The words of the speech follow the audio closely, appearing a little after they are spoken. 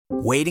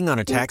Waiting on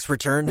a tax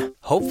return?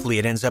 Hopefully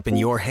it ends up in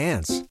your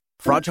hands.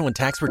 Fraudulent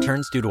tax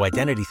returns due to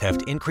identity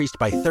theft increased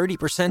by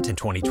 30% in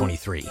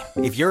 2023.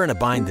 If you're in a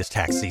bind this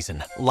tax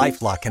season,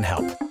 LifeLock can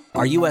help.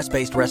 Our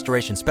U.S.-based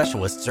restoration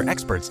specialists are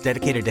experts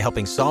dedicated to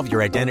helping solve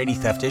your identity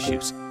theft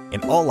issues.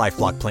 And all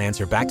LifeLock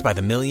plans are backed by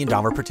the $1 Million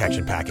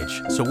Protection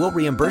Package. So we'll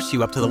reimburse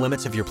you up to the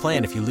limits of your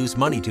plan if you lose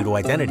money due to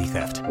identity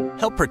theft.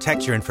 Help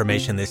protect your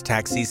information this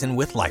tax season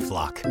with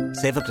LifeLock.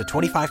 Save up to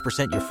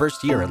 25% your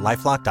first year at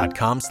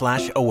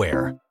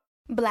LifeLock.com/aware.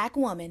 Black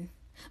woman.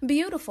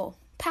 Beautiful,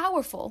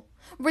 powerful,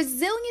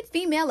 resilient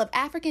female of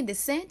African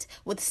descent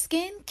with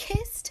skin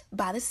kissed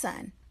by the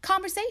sun.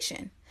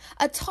 Conversation.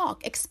 A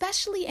talk,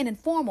 especially an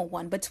informal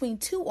one, between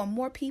two or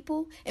more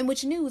people in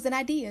which news and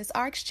ideas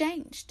are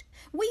exchanged.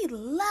 We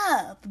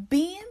love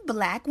being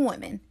Black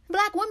women.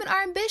 Black women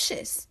are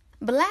ambitious.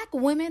 Black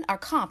women are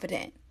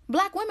confident.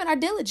 Black women are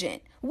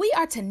diligent. We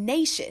are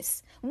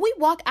tenacious. We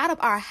walk out of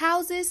our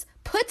houses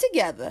put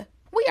together.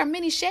 We are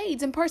many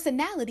shades and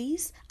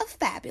personalities of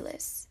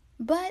fabulous.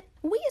 But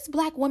we as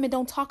Black women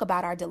don't talk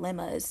about our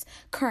dilemmas,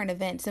 current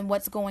events, and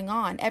what's going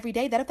on every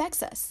day that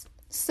affects us.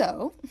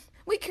 So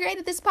we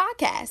created this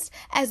podcast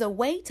as a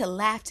way to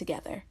laugh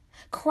together,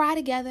 cry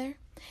together,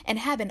 and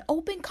have an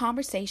open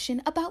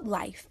conversation about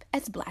life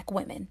as Black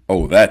women.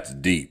 Oh, that's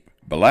deep.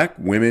 Black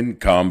Women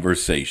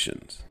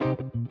Conversations.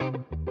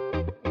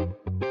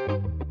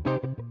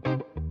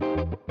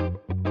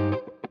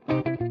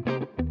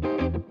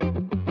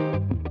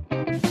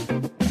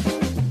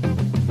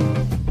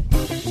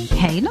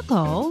 Hey,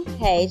 Nicole.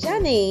 Hey,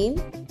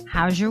 Jânine.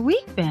 How's your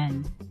week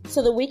been?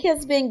 So the week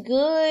has been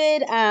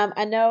good.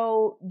 I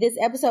know this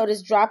episode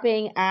is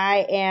dropping.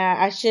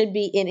 I should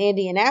be in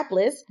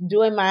Indianapolis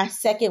doing my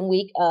second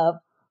week of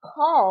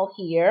call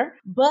here,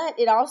 but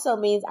it also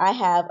means I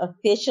have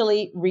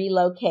officially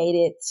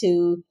relocated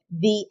to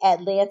the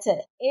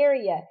Atlanta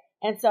area.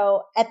 And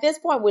so at this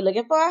point, we're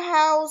looking for a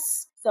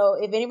house. So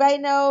if anybody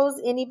knows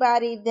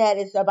anybody that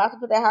is about to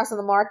put their house on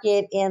the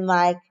market in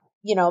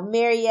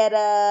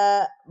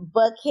Marietta,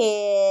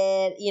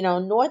 Buckhead,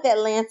 North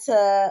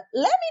Atlanta,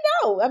 let me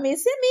know. I mean,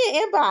 send me an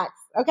inbox,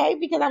 okay?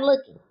 Because I'm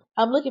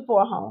looking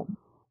for a home.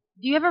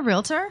 Do you have a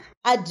realtor?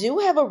 I do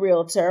have a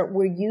realtor.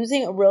 We're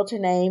using a realtor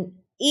named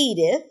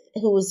Edith,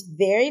 who is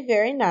very,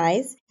 very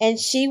nice. And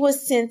she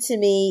was sent to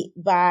me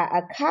by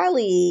a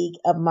colleague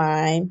of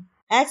mine.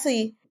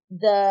 Actually,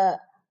 the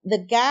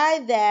guy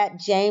that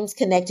James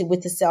connected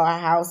with to sell our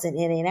house in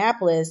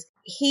Indianapolis,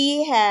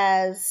 he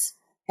has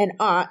an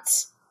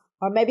aunt,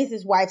 or maybe it's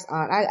his wife's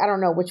aunt. I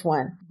don't know which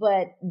one,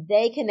 but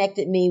they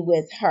connected me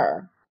with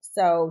her.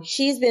 So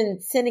she's been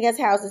sending us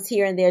houses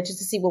here and there just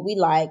to see what we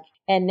like.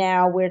 And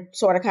now we're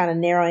sort of kind of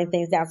narrowing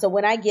things down. So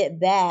when I get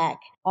back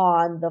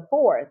on the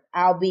 4th,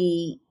 I'll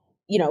be,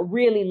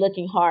 really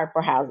looking hard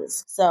for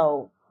houses.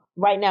 So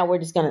right now we're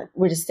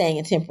just staying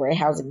in temporary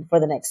housing for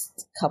the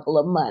next couple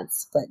of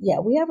months. But yeah,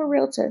 we have a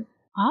realtor.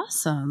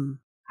 Awesome.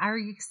 Are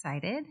you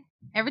excited?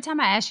 Every time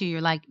I ask you,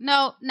 you're like,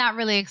 no, not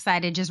really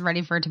excited, just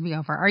ready for it to be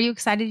over. Are you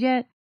excited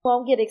yet?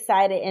 Won't get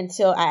excited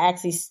until I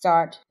actually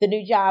start the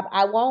new job.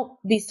 I won't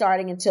be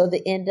starting until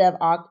the end of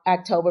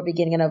October,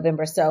 beginning of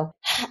November. So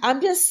I'm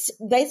just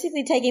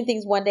basically taking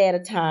things one day at a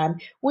time.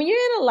 When you're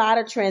in a lot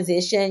of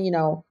transition,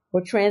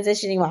 we're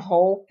transitioning my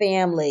whole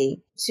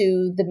family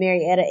to the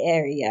Marietta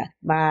area.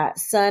 My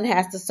son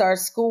has to start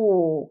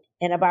school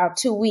in about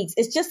 2 weeks.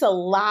 It's just a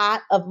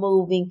lot of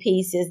moving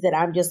pieces that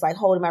I'm just like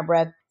holding my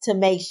breath to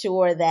make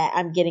sure that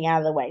I'm getting out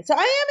of the way. So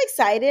I am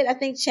excited. I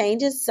think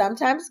change is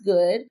sometimes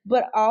good,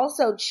 but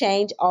also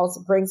change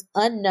also brings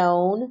an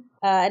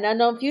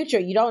unknown future.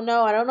 You don't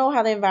know. I don't know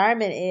how the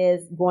environment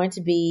is going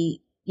to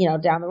be,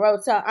 down the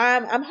road. So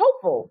I'm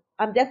hopeful.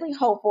 I'm definitely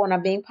hopeful and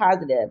I'm being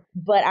positive,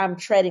 but I'm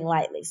treading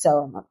lightly.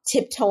 So I'm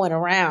tiptoeing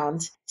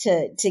around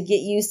to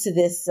get used to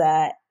this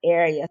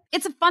area.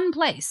 It's a fun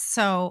place.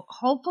 So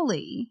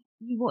hopefully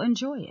you will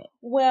enjoy it.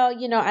 Well,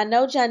 I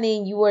know,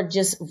 Jânine, you were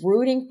just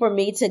rooting for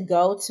me to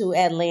go to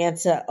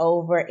Atlanta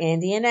over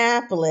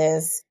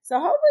Indianapolis. So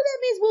hopefully that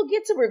means we'll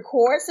get to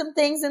record some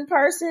things in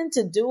person,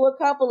 to do a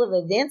couple of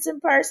events in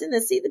person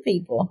and see the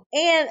people.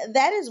 And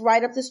that is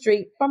right up the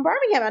street from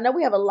Birmingham. I know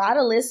we have a lot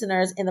of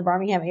listeners in the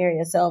Birmingham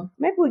area. So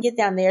maybe we'll get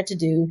down there to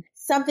do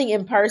something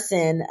in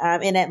person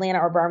in Atlanta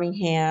or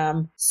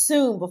Birmingham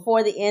soon,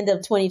 before the end of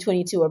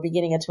 2022 or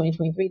beginning of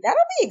 2023. That'll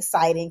be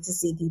exciting to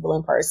see people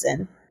in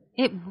person.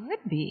 It would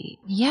be.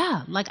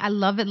 Yeah. I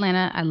love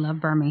Atlanta. I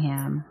love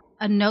Birmingham.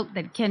 A note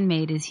that Ken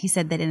made is he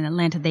said that in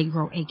Atlanta, they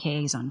grow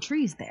AKAs on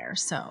trees there.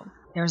 So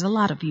there's a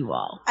lot of you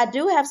all. I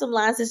do have some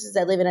line sisters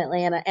that live in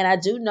Atlanta, and I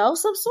do know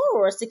some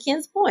sorors, to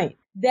Ken's point,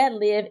 that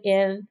live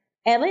in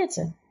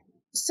Atlanta.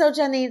 So,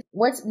 Jânine,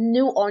 what's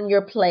new on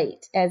your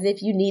plate, as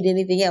if you need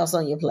anything else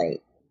on your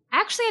plate?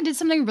 Actually, I did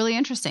something really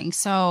interesting.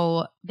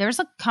 So there's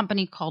a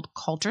company called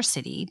Culture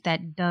City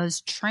that does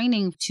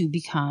training to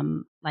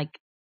become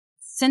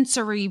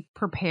sensory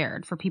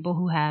prepared for people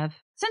who have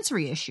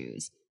sensory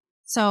issues.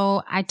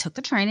 So I took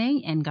the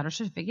training and got a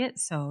certificate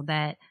so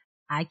that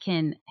I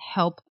can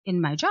help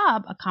in my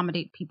job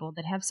accommodate people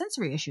that have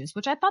sensory issues,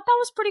 which I thought that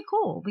was pretty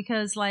cool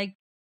because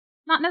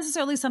not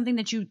necessarily something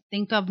that you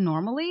think of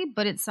normally,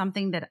 but it's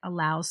something that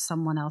allows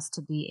someone else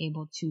to be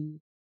able to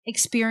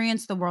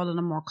experience the world in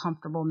a more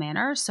comfortable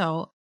manner.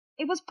 So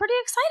it was pretty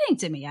exciting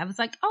to me. I was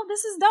like, oh,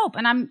 this is dope.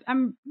 And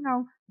I'm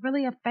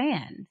really a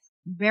fan.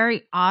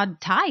 Very odd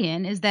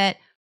tie-in is that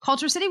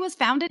Culture City was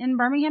founded in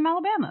Birmingham,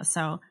 Alabama.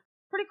 So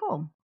pretty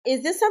cool.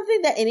 Is this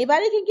something that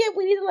anybody can get?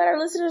 We need to let our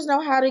listeners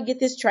know how to get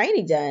this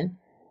training done.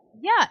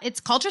 Yeah, it's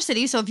Culture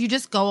City. So if you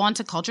just go on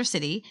to Culture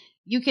City,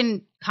 you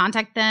can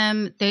contact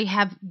them. They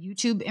have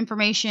YouTube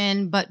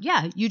information. But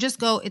yeah, you just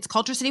go, it's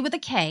Culture City with a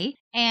K,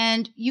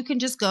 and you can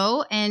just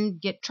go and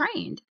get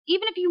trained.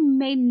 Even if you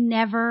may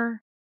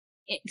never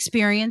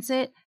experience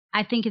it,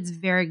 I think it's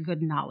very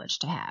good knowledge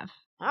to have.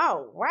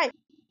 Oh, right.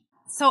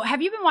 So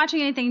have you been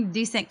watching anything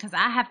decent? Because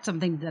I have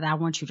something that I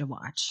want you to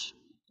watch.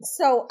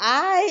 So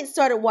I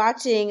started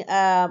watching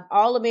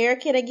All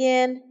American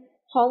again,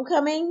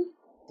 Homecoming.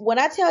 When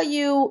I tell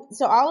you,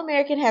 so All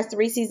American has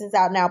 3 seasons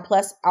out now,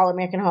 plus All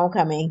American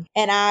Homecoming.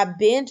 And I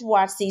binge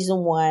watched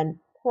season 1,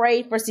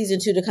 prayed for season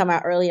 2 to come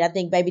out early. I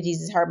think Baby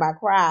Jesus heard my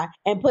cry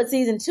and put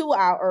season 2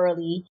 out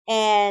early.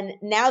 And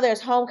now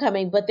there's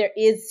Homecoming, but there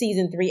is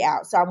season 3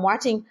 out. So I'm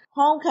watching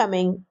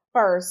Homecoming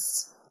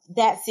first,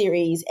 that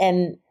series,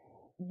 and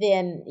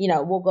then,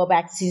 we'll go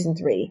back to season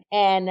 3.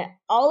 And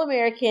All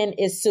American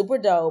is super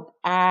dope.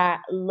 I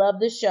love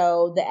the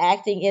show. The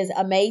acting is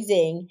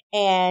amazing.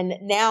 And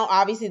now,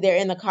 obviously, they're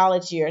in the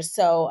college years.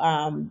 So,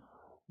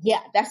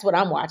 that's what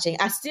I'm watching.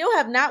 I still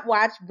have not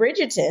watched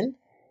Bridgerton.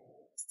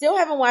 Still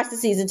haven't watched the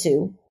season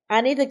 2.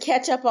 I need to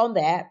catch up on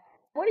that.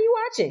 What are you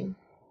watching?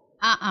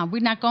 We're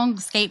not going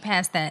to skate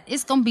past that.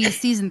 It's going to be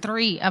season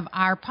 3 of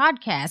our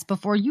podcast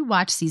before you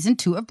watch season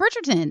 2 of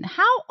Bridgerton.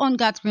 How on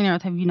God's green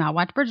earth have you not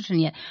watched Bridgerton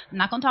yet? I'm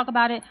not going to talk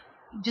about it.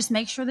 Just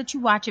make sure that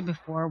you watch it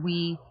before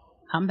we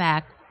come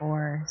back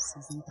for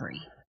season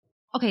 3.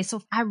 Okay,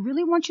 so I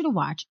really want you to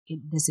watch it.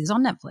 This is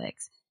on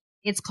Netflix.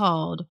 It's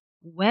called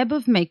Web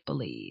of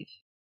Make-Believe.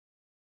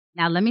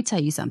 Now, let me tell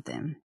you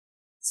something.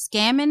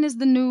 Scamming is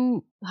the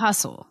new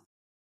hustle,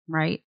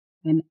 right?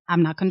 And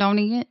I'm not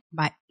condoning it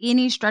by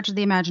any stretch of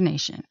the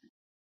imagination.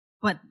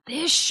 But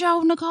this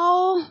show,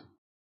 Nicole,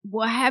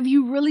 will have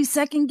you really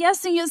second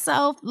guessing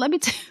yourself. Let me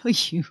tell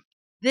you,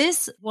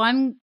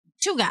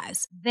 two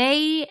guys,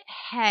 they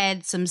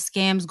had some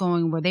scams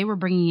going where they were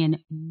bringing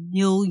in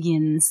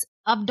millions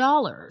of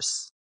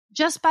dollars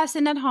just by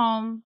sitting at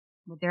home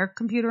with their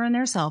computer and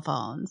their cell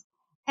phones.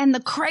 And the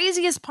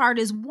craziest part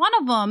is one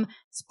of them,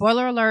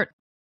 spoiler alert,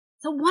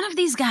 so one of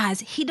these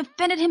guys, he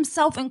defended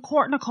himself in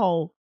court,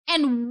 Nicole,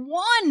 and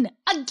won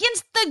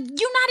against the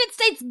United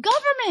States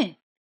government.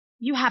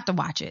 You have to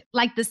watch it.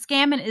 Like, the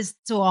scamming is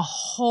to a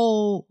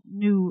whole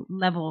new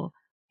level.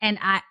 And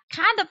I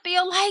kind of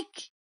feel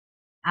like,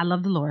 I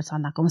love the Lord, so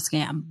I'm not going to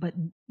scam, but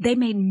they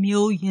made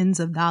millions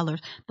of dollars.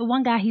 The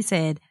one guy, he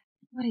said,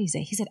 what did he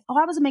say? He said,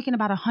 I was making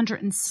about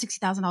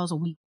 $160,000 a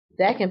week.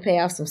 That can pay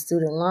off some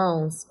student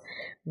loans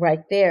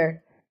right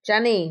there.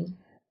 Jânine.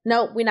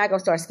 No, we're not going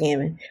to start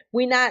scamming.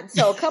 We're not.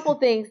 So a couple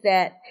things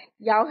that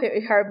y'all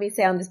heard me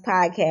say on this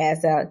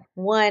podcast.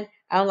 One,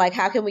 I'm like,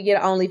 how can we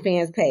get an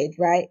OnlyFans page,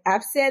 right?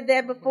 I've said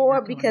that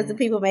before because of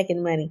people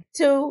making money.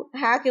 2,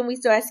 how can we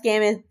start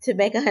scamming to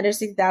make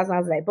 $160,000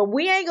 a day? But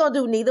we ain't going to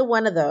do neither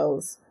one of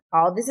those.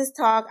 All this is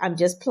talk. I'm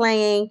just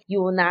playing.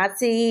 You will not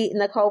see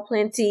Nicole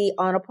Plenty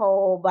on a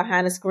pole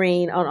behind a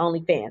screen on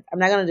OnlyFans. I'm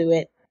not going to do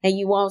it. And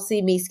you won't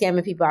see me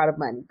scamming people out of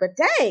money. But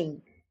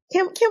dang.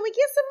 Can we get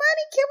some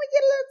money? Can we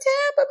get a little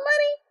tab of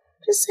money?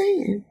 Just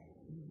saying.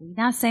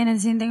 We're not saying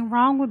there's anything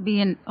wrong with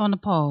being on the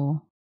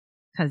pole.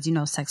 Because,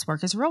 sex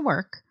work is real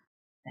work.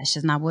 That's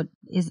just not what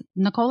is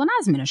Nicole and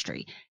I's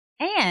ministry.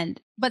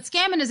 But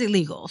scamming is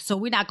illegal. So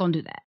we're not going to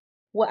do that.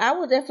 Well, I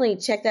will definitely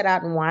check that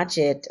out and watch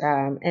it.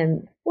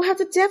 And we'll have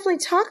to definitely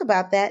talk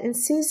about that in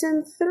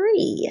season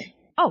 3.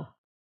 Oh,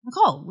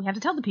 Nicole, we have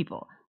to tell the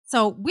people.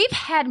 So we've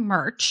had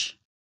merch.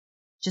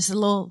 Just a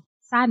little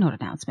side note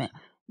announcement.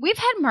 We've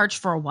had merch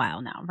for a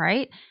while now,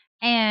 right?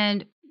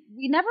 And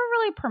we never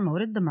really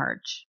promoted the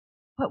merch,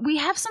 but we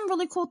have some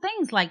really cool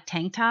things like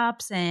tank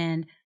tops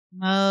and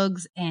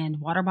mugs and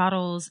water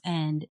bottles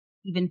and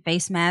even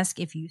face masks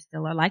if you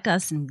still are like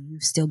us and you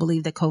still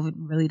believe that COVID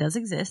really does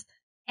exist.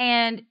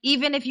 And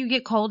even if you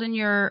get cold in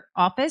your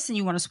office and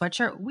you want a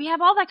sweatshirt, we have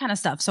all that kind of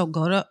stuff. So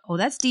go to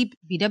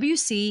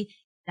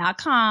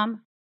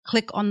that'sdeepbwc.com,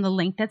 click on the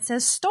link that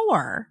says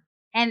store,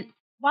 and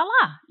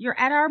voila, you're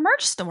at our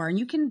merch store and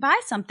you can buy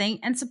something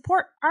and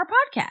support our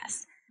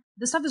podcast.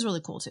 The stuff is really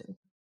cool too.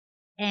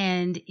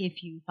 And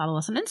if you follow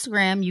us on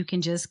Instagram, you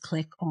can just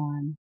click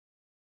on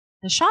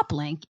the shop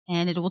link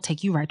and it will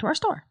take you right to our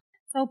store.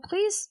 So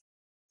please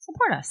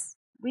support us.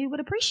 We would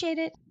appreciate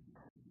it.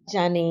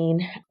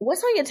 Jânine,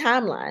 what's on your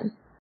timeline?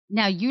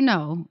 Now,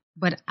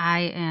 but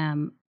I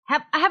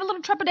have a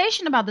little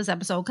trepidation about this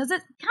episode because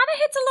it kind of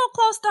hits a little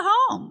close to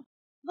home,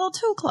 a little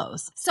too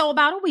close. So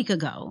about a week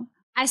ago,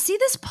 I see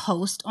this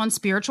post on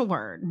Spiritual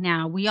Word.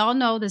 Now, we all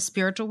know the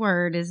Spiritual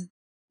Word is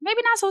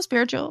maybe not so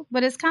spiritual,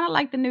 but it's kind of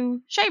like the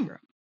new shade room.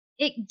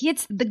 It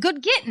gets the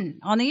good getting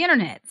on the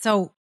internet.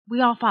 So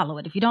we all follow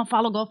it. If you don't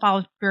follow, go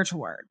follow Spiritual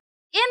Word.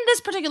 In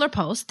this particular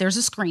post, there's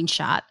a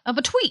screenshot of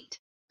a tweet.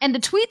 And the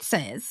tweet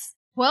says,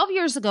 12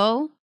 years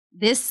ago,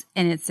 this,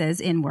 and it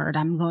says N-word.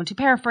 I'm going to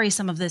paraphrase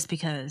some of this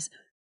because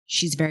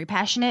she's very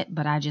passionate,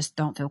 but I just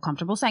don't feel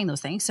comfortable saying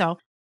those things. So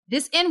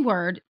this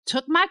N-word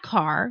took my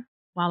car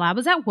while I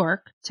was at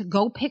work to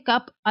go pick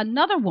up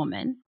another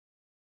woman.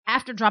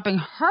 After dropping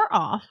her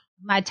off,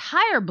 my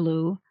tire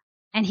blew,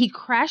 and he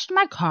crashed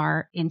my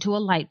car into a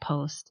light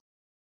post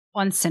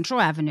on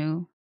Central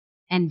Avenue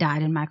and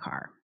died in my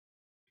car.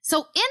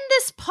 So in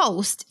this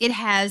post, it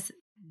has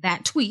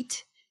that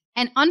tweet.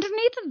 And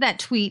underneath of that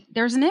tweet,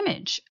 there's an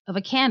image of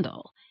a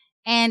candle.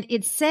 And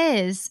it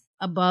says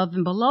above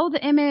and below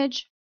the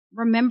image,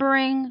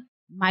 remembering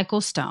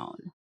Michael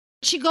Stone.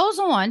 She goes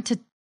on to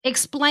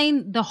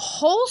explain the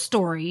whole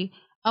story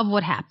of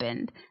what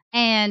happened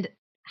and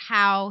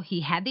how he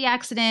had the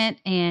accident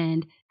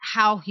and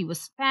how he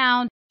was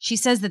found. She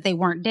says that they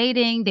weren't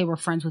dating. They were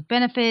friends with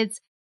benefits.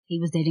 He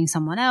was dating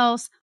someone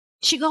else.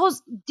 She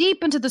goes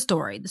deep into the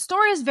story. The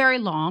story is very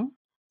long,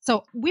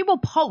 so we will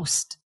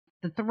post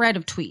the thread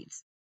of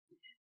tweets.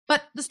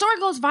 But the story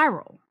goes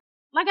viral.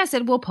 Like I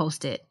said, we'll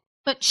post it.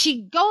 But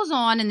she goes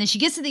on and then she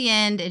gets to the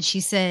end and she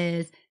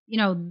says, you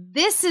know,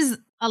 this is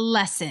a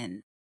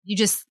lesson. You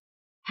just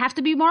have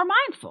to be more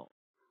mindful.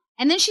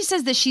 And then she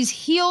says that she's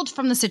healed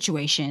from the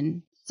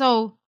situation.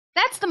 So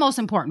that's the most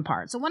important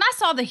part. So when I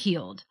saw the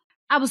healed,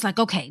 I was like,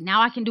 okay,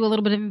 now I can do a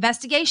little bit of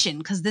investigation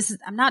because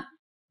I'm not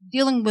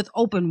dealing with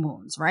open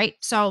wounds, right?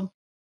 So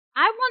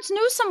I once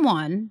knew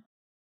someone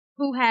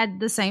who had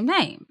the same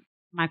name,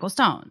 Michael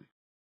Stone.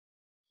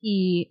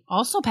 He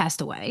also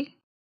passed away,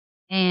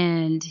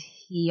 and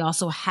he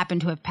also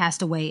happened to have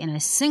passed away in a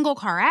single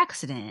car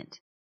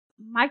accident.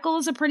 Michael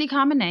is a pretty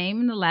common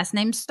name, and the last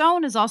name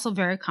Stone is also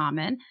very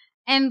common.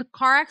 And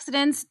car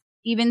accidents,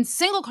 even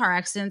single car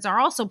accidents, are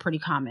also pretty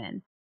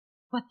common.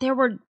 But there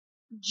were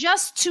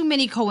just too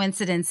many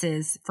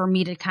coincidences for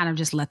me to kind of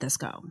just let this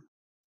go.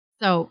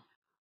 So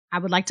I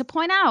would like to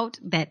point out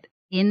that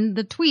in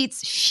the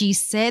tweets, she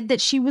said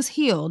that she was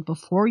healed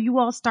before you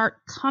all start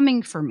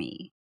coming for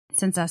me.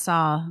 Since I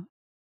saw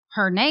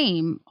her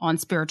name on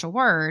Spiritual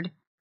Word,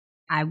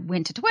 I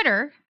went to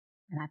Twitter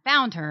and I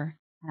found her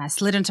and I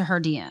slid into her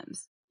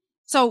DMs.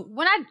 So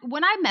when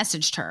I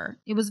messaged her,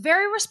 it was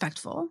very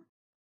respectful.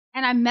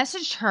 And I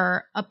messaged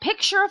her a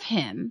picture of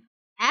him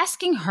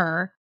asking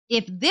her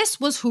if this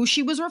was who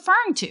she was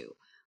referring to.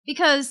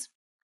 Because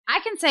I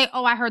can say,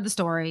 oh, I heard the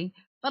story.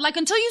 But like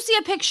until you see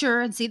a picture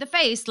and see the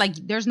face, like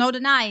there's no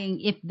denying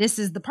if this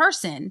is the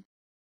person.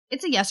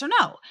 It's a yes or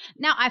no.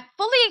 Now, I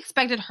fully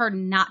expected her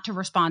not to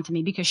respond to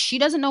me because she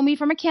doesn't know me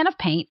from a can of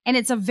paint. And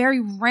it's a very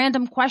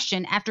random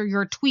question after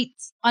your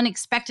tweets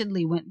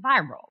unexpectedly went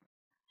viral.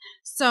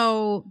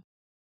 So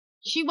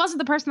she wasn't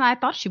the person I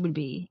thought she would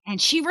be. And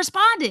she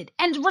responded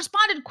and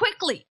responded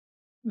quickly.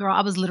 Girl,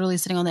 I was literally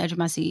sitting on the edge of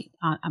my seat.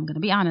 I'm going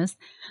to be honest.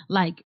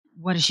 Like,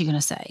 what is she going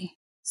to say?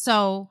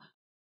 So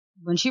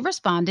when she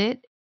responded,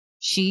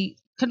 she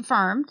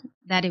confirmed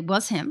that it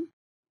was him.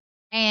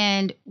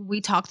 And we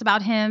talked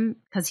about him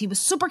because he was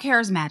super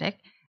charismatic.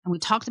 And we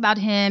talked about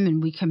him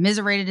and we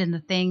commiserated in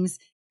the things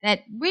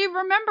that we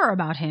remember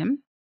about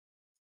him.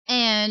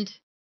 And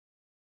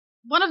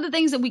one of the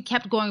things that we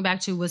kept going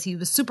back to was he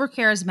was super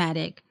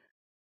charismatic,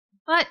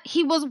 but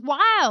he was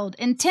wild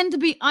and tend to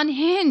be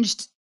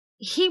unhinged.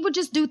 He would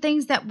just do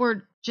things that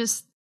were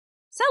just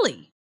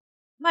silly,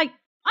 like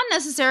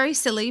unnecessary,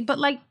 silly, but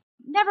like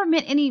never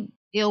meant any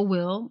ill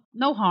will,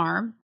 no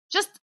harm,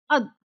 just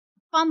a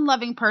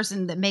fun-loving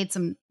person that made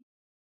some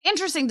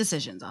interesting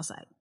decisions, I'll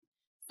say.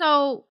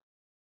 So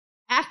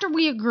after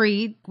we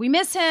agreed, we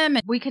miss him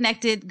and we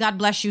connected, God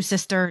bless you,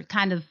 sister,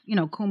 kind of,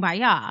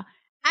 kumbaya.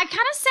 I kind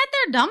of sat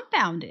there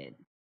dumbfounded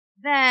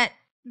that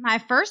my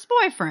first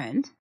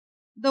boyfriend,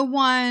 the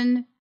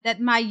one that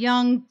my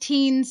young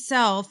teen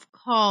self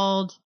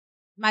called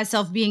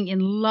myself being in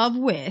love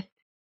with,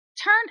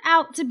 turned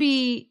out to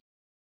be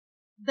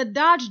the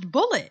dodged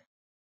bullet.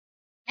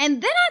 And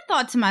then I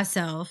thought to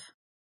myself,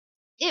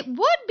 it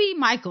would be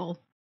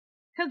Michael,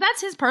 because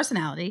that's his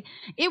personality.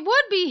 It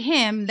would be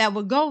him that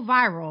would go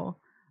viral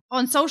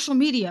on social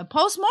media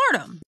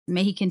post-mortem.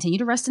 May he continue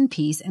to rest in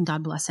peace and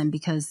God bless him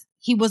because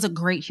he was a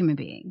great human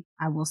being.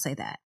 I will say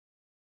that.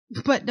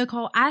 But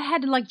Nicole, I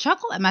had to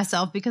chuckle at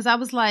myself because I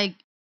was like,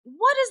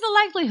 what is the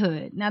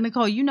likelihood? Now,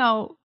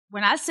 Nicole,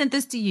 when I sent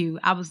this to you,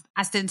 I was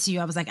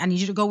like, I need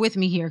you to go with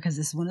me here because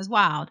this one is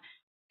wild.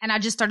 And I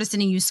just started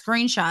sending you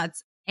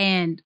screenshots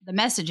and the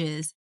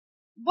messages.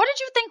 What did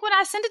you think when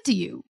I sent it to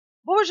you?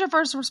 What was your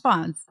first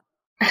response?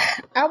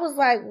 I was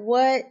like,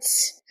 what?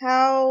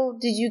 How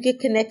did you get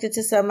connected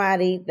to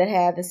somebody that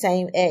had the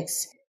same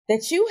ex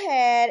that you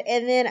had?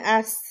 And then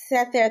I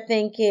sat there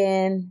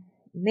thinking,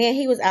 man,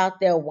 he was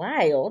out there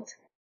wild.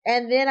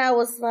 And then I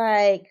was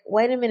like,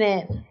 wait a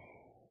minute.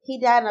 He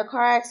died in a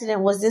car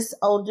accident. Was this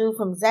old dude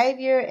from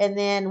Xavier? And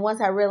then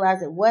once I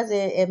realized it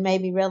wasn't, it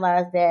made me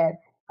realize that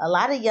a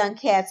lot of young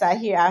cats out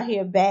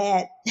here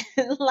bad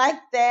like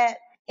that.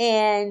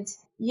 And,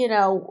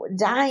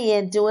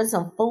 dying, doing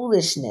some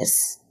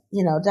foolishness.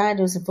 dying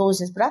doing some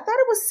foolishness, but I thought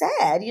it was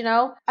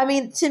sad, I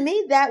mean, to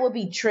me, that would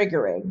be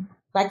triggering,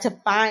 like to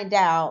find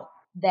out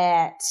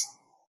that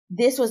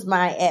this was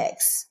my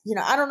ex.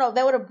 I don't know,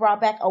 that would have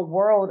brought back a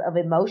world of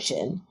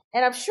emotion.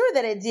 And I'm sure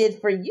that it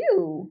did for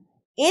you.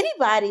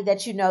 Anybody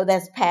that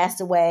that's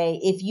passed away,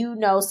 if you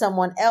know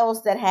someone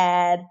else that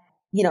had,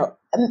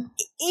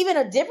 even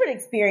a different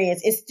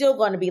experience, it's still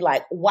going to be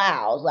like,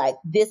 wow, like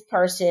this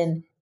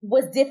person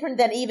was different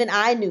than even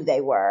I knew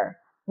they were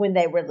when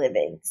they were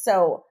living.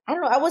 So I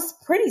don't know. I was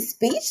pretty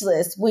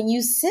speechless when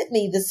you sent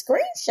me the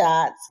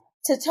screenshots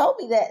to tell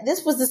me that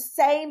this was the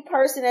same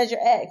person as your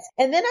ex.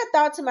 And then I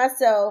thought to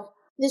myself,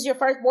 this is your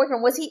first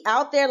boyfriend. Was he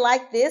out there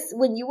like this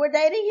when you were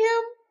dating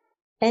him?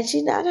 And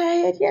she nodded her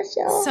head, yes,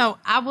 y'all. So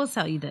I will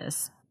tell you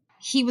this.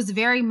 He was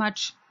very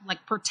much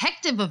like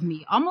protective of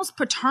me, almost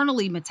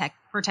paternally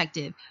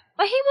protective.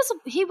 But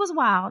he was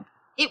wild.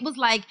 It was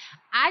like,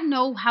 I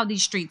know how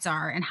these streets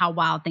are and how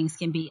wild things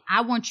can be.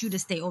 I want you to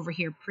stay over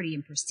here pretty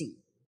and pristine.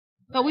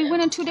 But we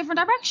went in two different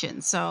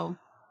directions. So,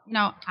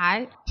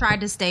 I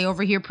tried to stay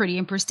over here pretty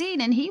and pristine.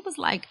 And he was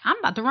like, I'm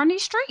about to run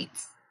these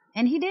streets.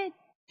 And he did.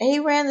 He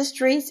ran the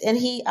streets, and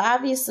he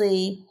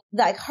obviously,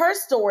 like, her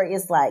story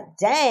is like,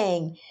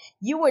 dang,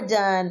 you were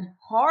done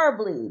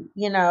horribly,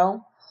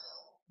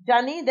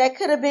 Jânine, that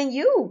could have been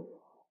you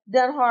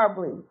done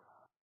horribly.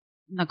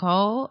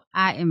 Nicole,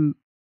 I am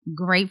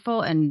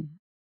grateful and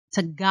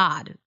to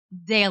God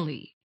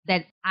daily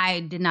that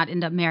I did not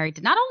end up married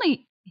to not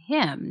only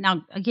him.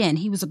 Now, again,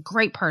 he was a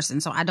great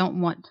person, so I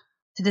don't want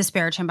to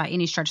disparage him by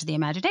any stretch of the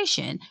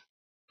imagination.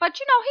 But,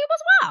 he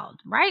was wild,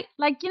 right?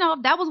 Like,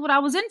 if that was what I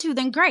was into,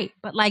 then great.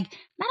 But, like,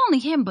 not only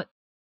him, but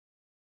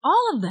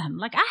all of them.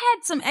 Like, I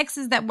had some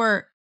exes that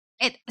were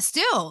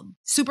still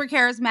super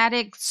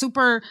charismatic,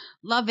 super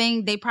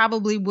loving. They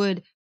probably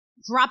would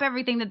drop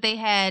everything that they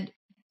had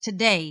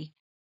today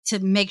to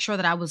make sure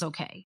that I was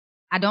okay.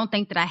 I don't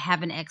think that I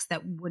have an ex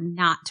that would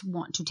not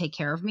want to take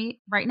care of me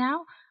right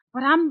now.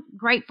 But I'm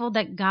grateful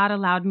that God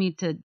allowed me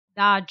to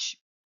dodge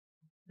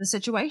the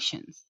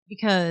situations,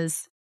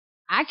 because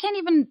I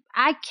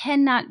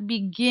cannot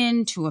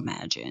begin to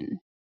imagine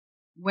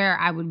where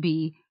I would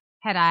be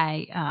had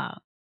I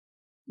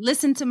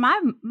listened to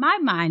my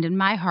mind and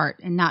my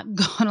heart and not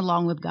gone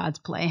along with God's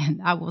plan.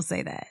 I will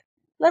say that.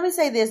 Let me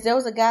say this. There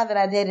was a guy that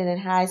I dated in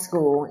high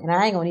school, and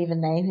I ain't going to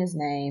even name his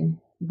name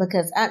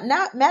because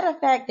matter of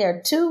fact, there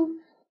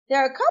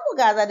are a couple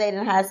guys I dated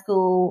in high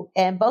school,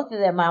 and both of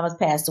their mamas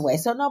passed away.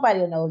 So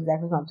nobody will know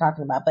exactly what I'm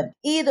talking about. But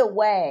either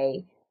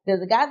way,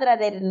 there's a guy that I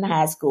dated in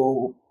high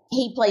school.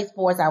 He played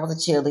sports. I was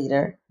a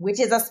cheerleader, which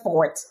is a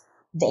sport.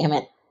 Damn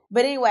it.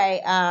 But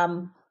anyway,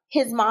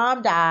 his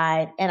mom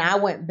died, and I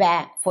went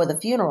back for the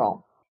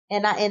funeral,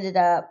 and I ended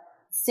up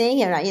seeing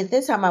him. Now,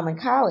 this time I'm in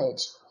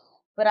college,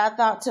 but I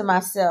thought to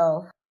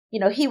myself,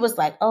 he was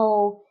like,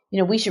 oh,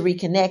 we should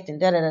reconnect and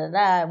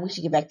da-da-da-da, and we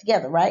should get back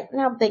together, right?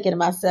 And I'm thinking to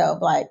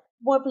myself, like,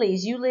 boy,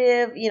 please, you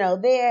live,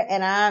 there,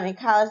 and I'm in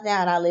college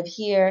now, and I live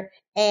here.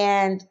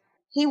 And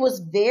he was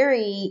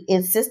very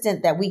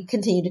insistent that we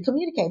continue to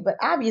communicate. But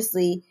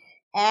obviously,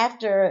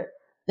 after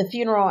the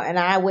funeral and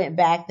I went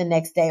back the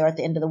next day or at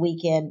the end of the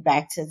weekend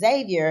back to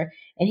Xavier,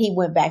 and he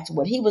went back to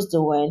what he was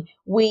doing,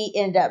 we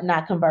ended up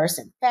not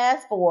conversing.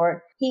 Fast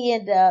forward, he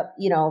ended up,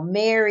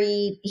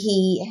 married.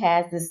 He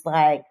has this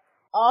like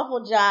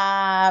awful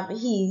job.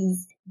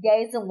 He's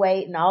gained some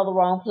weight in all the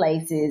wrong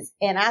places.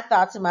 And I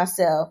thought to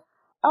myself,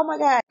 oh my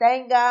God,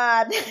 thank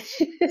God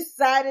she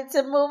decided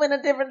to move in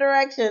a different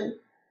direction.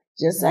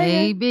 Just saying.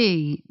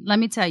 Maybe. Let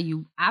me tell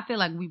you, I feel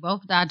like we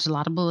both dodged a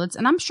lot of bullets.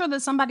 And I'm sure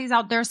that somebody's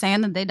out there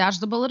saying that they dodged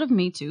the bullet of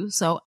me too.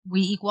 So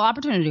we equal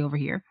opportunity over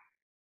here.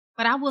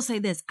 But I will say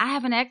this. I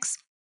have an ex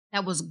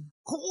that was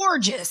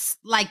gorgeous.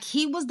 Like,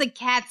 he was the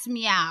cat's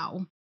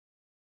meow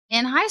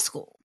in high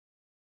school.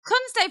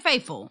 Couldn't stay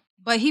faithful,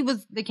 but he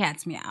was the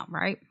cat's meow,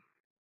 right?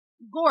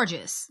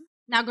 Gorgeous.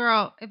 Now,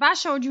 girl, if I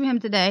showed you him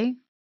today,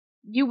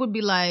 you would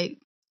be like,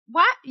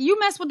 what? You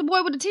mess with the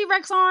boy with the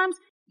T-Rex arms?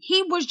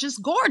 He was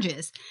just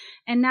gorgeous.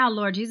 And now,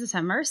 Lord Jesus,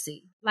 have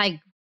mercy. Like,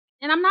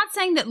 and I'm not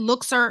saying that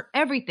looks are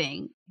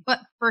everything, but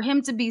for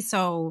him to be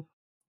so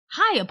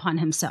high upon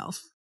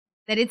himself,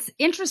 that it's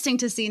interesting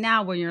to see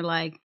now where you're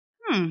like,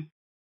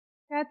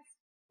 that's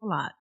a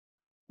lot.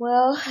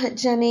 Well,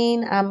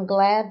 Jânine, I'm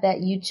glad that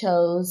you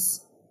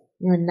chose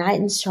your knight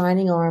in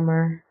shining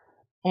armor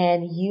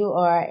and you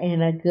are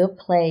in a good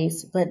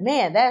place. But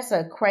man, that's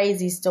a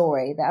crazy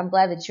story. I'm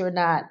glad that you're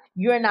not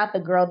the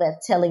girl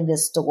that's telling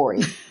this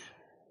story.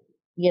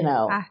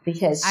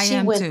 Because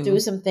she went through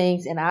some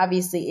things, and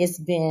obviously it's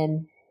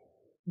been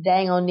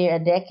dang on near a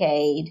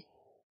decade,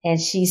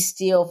 and she's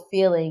still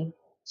feeling,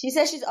 she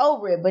says she's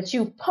over it, but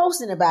you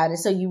posting about it,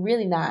 so you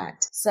really not.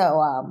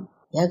 So,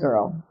 yeah,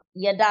 girl,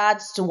 you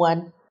dodged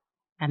one.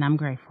 And I'm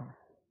grateful.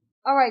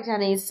 All right,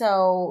 Jânine,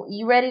 so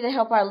you ready to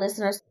help our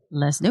listeners?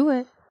 Let's do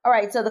it. All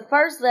right, so the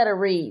first letter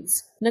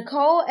reads,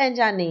 Nicole and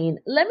Jânine,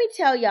 let me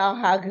tell y'all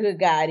how good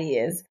God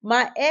is.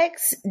 My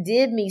ex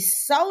did me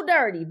so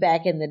dirty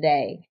back in the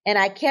day, and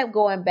I kept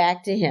going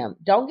back to him.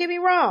 Don't get me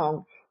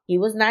wrong. He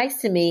was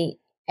nice to me,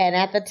 and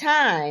at the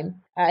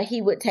time,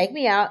 He would take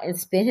me out and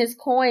spend his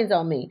coins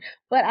on me.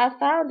 But I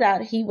found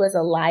out he was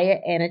a liar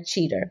and a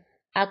cheater.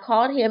 I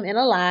caught him in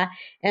a lie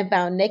and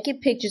found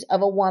naked pictures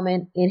of a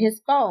woman in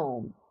his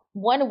phone,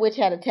 one of which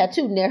had a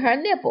tattoo near her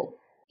nipple.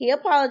 He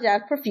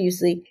apologized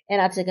profusely,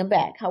 and I took him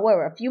back.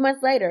 However, a few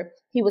months later,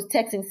 he was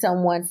texting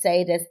someone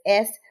saved as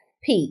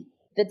SP.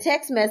 The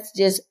text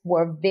messages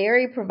were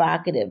very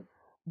provocative,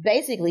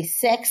 basically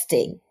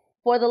sexting.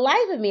 For the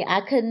life of me,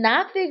 I could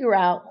not figure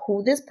out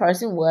who this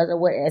person was or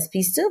what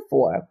SP stood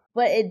for,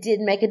 but it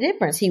didn't make a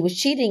difference. He was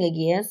cheating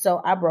again,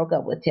 so I broke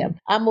up with him.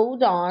 I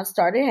moved on,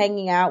 started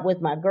hanging out with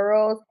my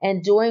girls,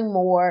 and doing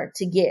more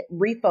to get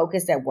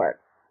refocused at work.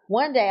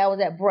 One day I was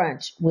at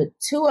brunch with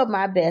two of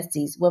my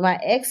besties when my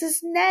ex's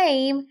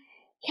name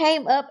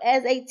came up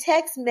as a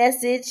text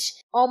message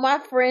on my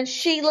friend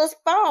Sheila's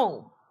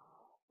phone.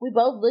 We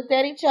both looked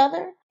at each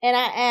other, and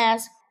I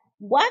asked,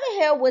 why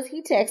the hell was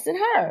he texting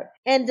her?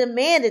 And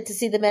demanded to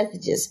see the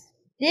messages.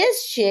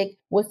 This chick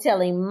was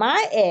telling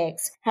my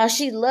ex how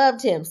she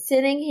loved him,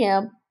 sending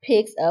him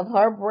pics of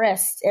her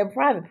breasts and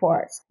private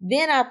parts.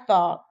 Then I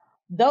thought,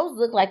 those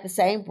look like the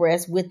same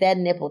breasts with that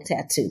nipple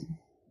tattoo.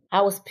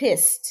 I was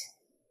pissed.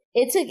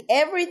 It took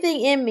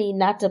everything in me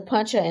not to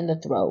punch her in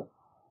the throat.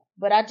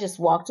 But I just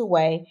walked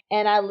away,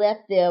 and I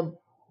left them,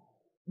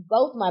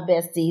 both my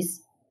besties,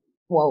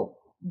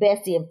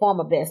 bestie and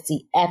former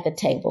bestie, at the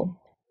table.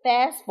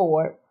 Fast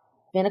forward,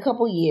 been a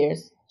couple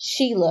years,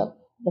 Sheila,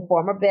 the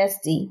former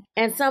bestie,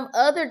 and some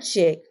other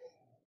chick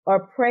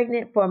are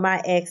pregnant for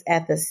my ex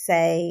at the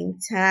same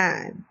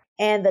time.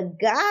 And the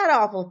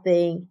god-awful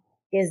thing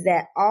is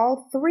that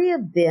all three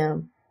of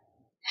them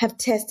have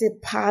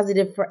tested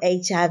positive for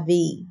HIV.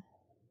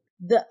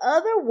 The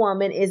other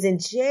woman is in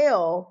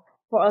jail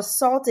for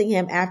assaulting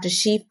him after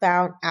she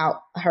found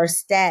out her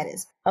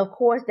status. Of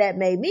course, that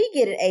made me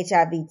get an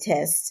HIV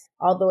test,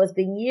 although it's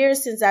been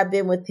years since I've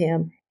been with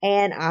him,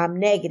 and I'm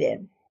negative.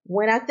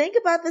 When I think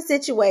about the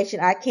situation,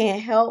 I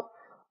can't help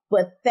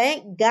but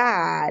thank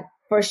God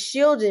for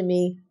shielding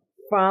me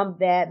from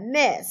that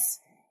mess.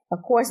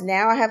 Of course,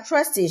 now I have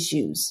trust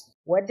issues.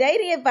 What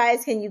dating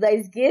advice can you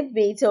ladies give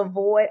me to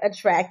avoid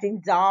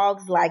attracting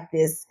dogs like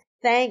this?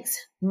 Thanks,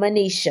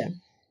 Manisha.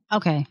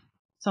 Okay,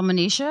 so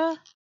Manisha,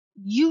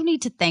 you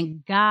need to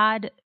thank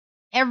God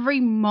every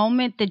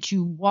moment that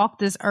you walk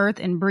this earth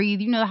and breathe.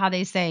 You know how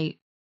they say,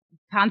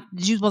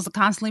 you're supposed to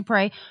constantly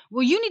pray?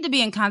 Well, you need to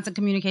be in constant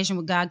communication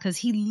with God because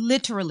he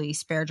literally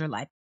spared your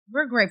life.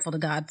 We're grateful to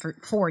God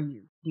for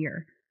you,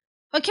 dear.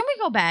 But can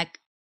we go back?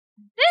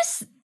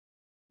 This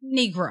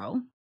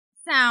Negro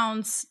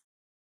sounds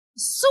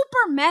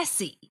super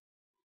messy.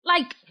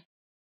 Like,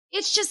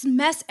 it's just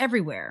mess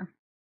everywhere.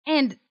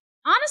 And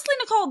honestly,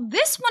 Nicole,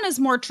 this one is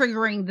more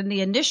triggering than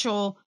the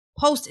initial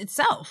post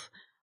itself.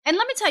 And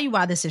let me tell you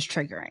why this is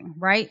triggering,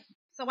 right?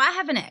 So I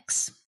have an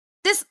ex.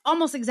 This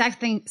almost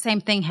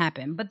same thing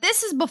happened, but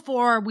this is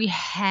before we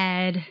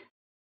had,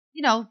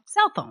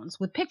 cell phones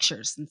with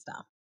pictures and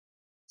stuff.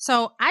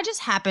 So I just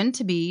happened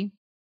to be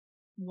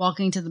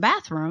walking to the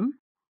bathroom,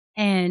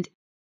 and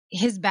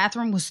his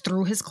bathroom was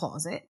through his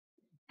closet.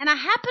 And I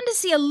happened to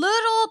see a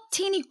little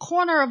teeny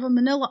corner of a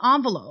manila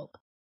envelope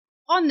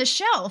on the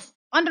shelf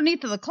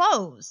underneath of the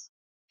clothes.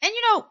 And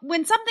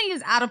when something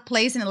is out of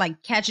place and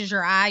it catches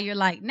your eye, you're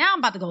like, now I'm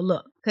about to go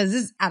look because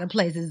this is out of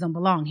place. This doesn't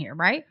belong here,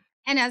 right?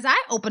 And as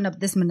I opened up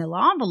this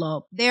manila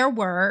envelope, there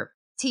were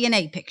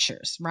TNA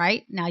pictures,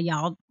 right? Now,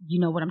 y'all, you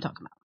know what I'm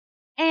talking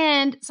about.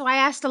 And so I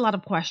asked a lot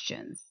of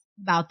questions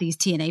about these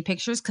TNA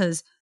pictures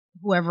because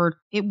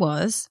whoever it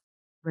was,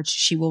 which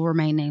she will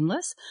remain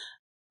nameless,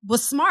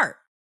 was smart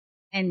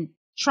and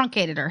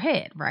truncated her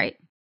head, right?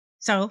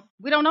 So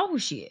we don't know who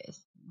she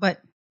is. But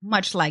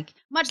much like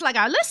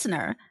our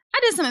listener, I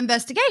did some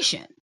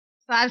investigation.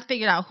 So I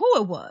figured out who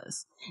it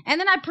was. And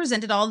then I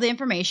presented all the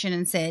information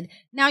and said,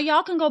 now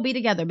y'all can go be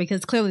together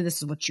because clearly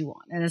this is what you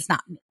want and it's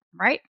not me,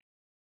 right?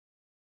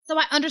 So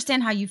I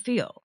understand how you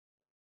feel.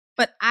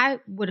 But I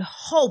would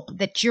hope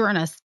that you're in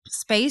a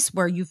space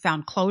where you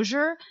found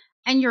closure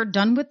and you're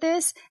done with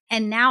this.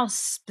 And now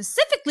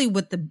specifically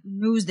with the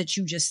news that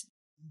you just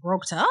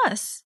broke to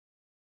us,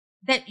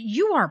 that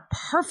you are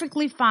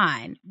perfectly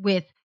fine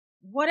with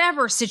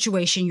whatever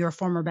situation your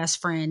former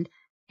best friend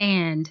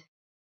and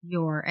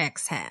your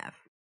ex have.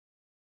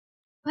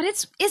 But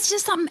it's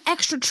just something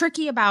extra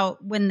tricky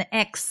about when the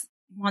ex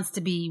wants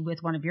to be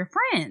with one of your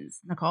friends,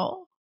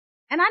 Nicole.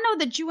 And I know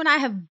that you and I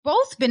have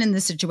both been in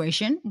this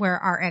situation where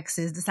our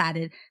exes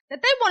decided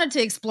that they wanted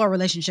to explore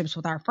relationships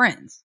with our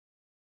friends.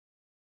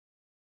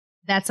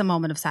 That's a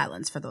moment of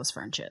silence for those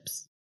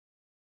friendships.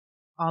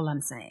 All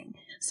I'm saying.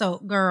 So,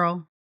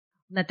 girl,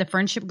 let the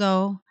friendship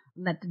go.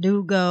 Let the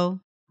dude go.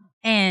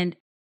 And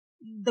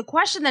the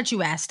question that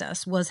you asked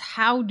us was,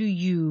 how do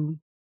you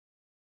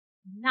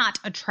not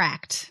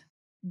attract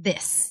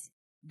this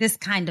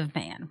kind of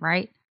man,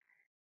 right?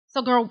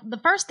 So, girl, the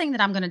first thing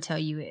that I'm going to tell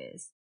you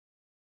is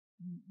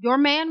your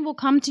man will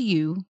come to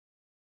you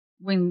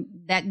when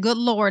that good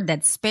Lord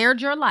that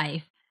spared your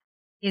life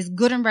is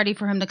good and ready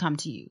for him to come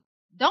to you.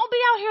 Don't be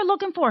out here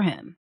looking for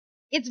him.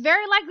 It's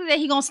very likely that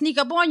he's going to sneak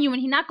up on you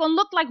and he's not going to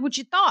look like what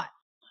you thought.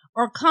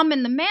 or come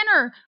in the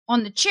manner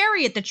on the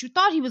chariot that you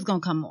thought he was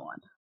going to come on.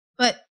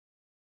 But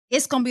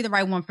it's going to be the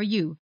right one for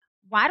you.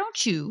 Why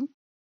don't you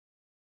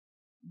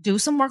do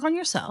some work on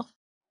yourself,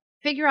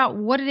 figure out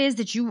what it is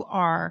that you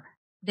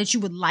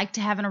would like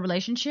to have in a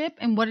relationship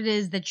and what it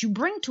is that you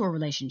bring to a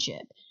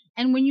relationship.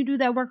 And when you do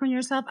that work on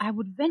yourself, I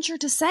would venture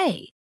to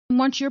say,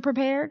 once you're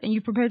prepared and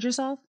you've prepared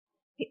yourself,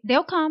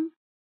 they'll come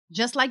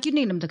just like you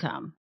need them to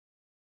come.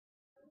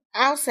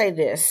 I'll say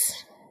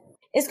this.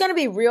 It's going to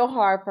be real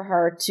hard for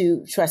her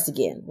to trust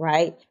again,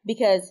 right?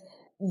 Because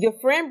your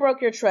friend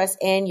broke your trust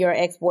and your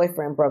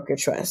ex-boyfriend broke your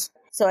trust.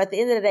 So at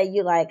the end of the day,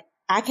 you're like,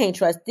 I can't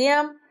trust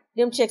them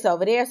chicks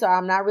over there. So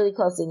I'm not really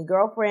close to any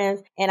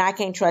girlfriends and I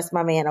can't trust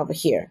my man over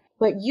here.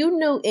 But you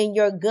knew in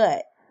your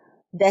gut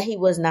that he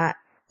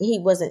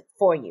wasn't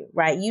for you,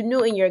 right? You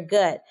knew in your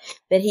gut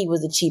that he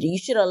was a cheater. You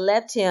should have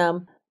left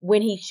him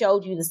when he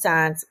showed you the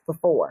signs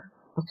before.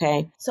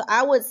 Okay. So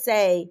I would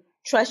say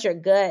trust your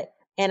gut.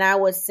 And I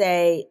would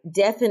say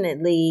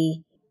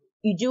definitely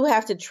you do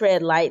have to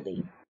tread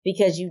lightly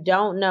because you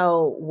don't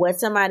know what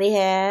somebody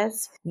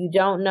has. You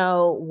don't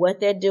know what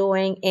they're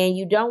doing. And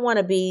you don't want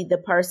to be the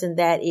person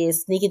that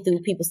is sneaking through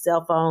people's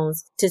cell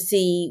phones to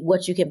see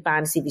what you can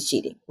find to see if he's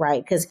cheating,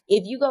 right? Because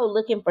if you go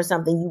looking for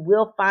something, you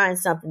will find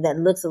something that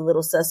looks a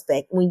little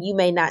suspect when you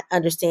may not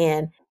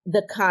understand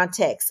the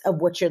context of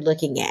what you're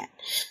looking at.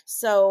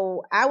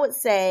 So I would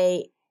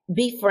say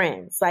be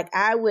friends. Like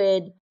I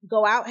would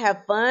go out,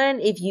 have fun.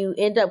 If you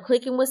end up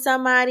clicking with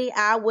somebody,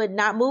 I would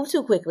not move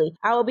too quickly.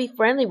 I would be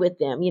friendly with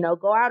them.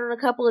 Go out on a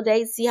couple of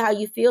dates, see how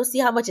you feel, see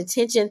how much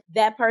attention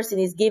that person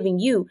is giving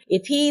you.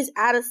 If he's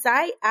out of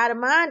sight, out of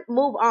mind,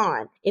 move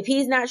on. If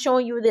he's not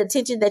showing you the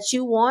attention that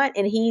you want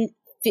and he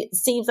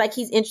seems like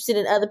he's interested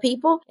in other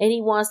people and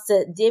he wants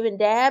to dib and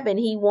dab and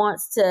he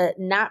wants to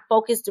not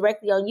focus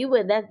directly on you,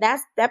 and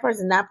that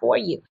person's not for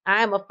you.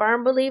 I am a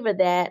firm believer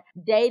that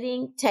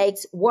dating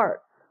takes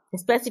work,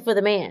 especially for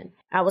the man.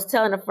 I was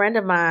telling a friend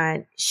of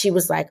mine, she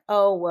was like,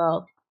 oh,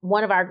 well,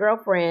 one of our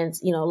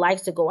girlfriends,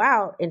 likes to go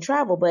out and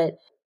travel, but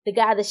the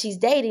guy that she's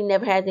dating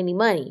never has any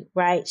money,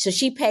 right? So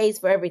she pays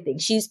for everything.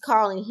 She's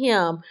calling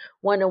him,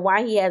 wondering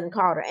why he hasn't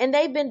called her. And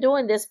they've been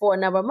doing this for a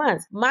number of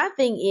months. My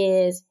thing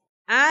is,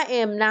 I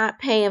am not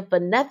paying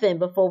for nothing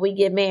before we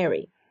get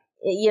married.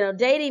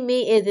 Dating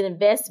me is an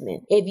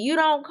investment. If you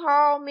don't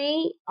call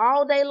me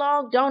all day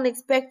long, don't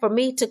expect for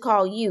me to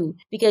call you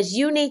because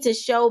you need to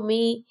show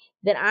me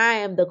that I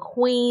am the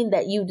queen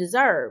that you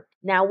deserve.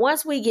 Now,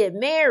 once we get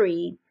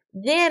married,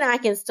 then I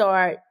can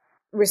start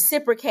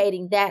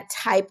reciprocating that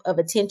type of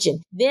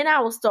attention. Then I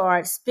will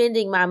start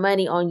spending my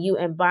money on you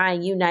and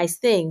buying you nice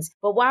things.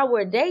 But while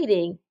we're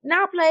dating,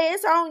 now play,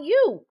 it's on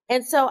you.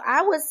 And so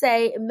I would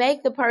say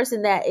make the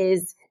person that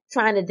is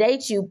trying to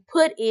date you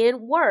put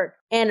in work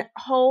and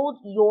hold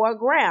your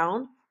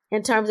ground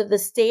in terms of the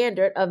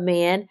standard of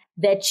man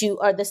that you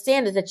are, the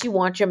standards that you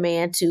want your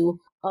man to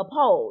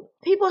uphold.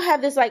 People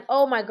have this like,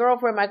 oh, my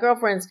girlfriends,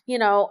 I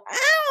don't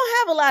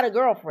have a lot of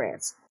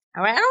girlfriends.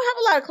 All right. I don't have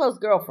a lot of close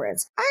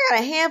girlfriends. I got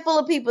a handful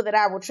of people that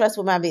I will trust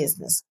with my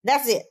business.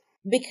 That's it.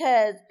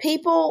 Because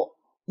people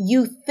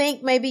you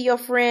think may be your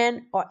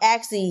friend are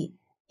actually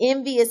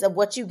envious of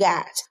what you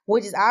got,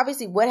 which is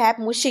obviously what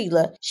happened with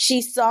Sheila.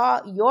 She saw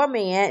your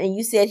man and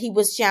you said he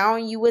was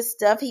showering you with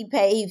stuff. He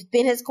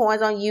spent his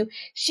coins on you.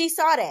 She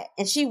saw that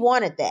and she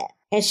wanted that.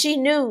 And she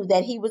knew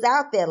that he was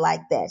out there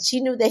like that. She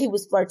knew that he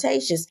was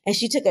flirtatious and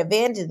she took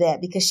advantage of that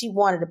because she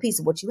wanted a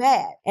piece of what you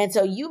had. And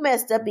so you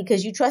messed up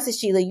because you trusted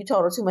Sheila. You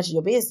told her too much of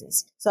your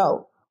business.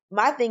 So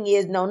my thing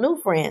is no new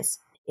friends.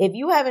 If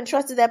you haven't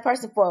trusted that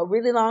person for a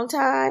really long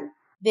time,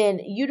 then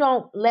you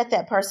don't let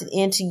that person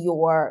into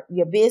your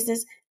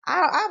business.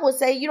 I would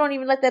say you don't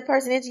even let that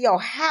person into your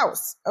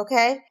house.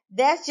 Okay.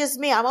 That's just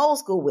me. I'm old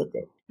school with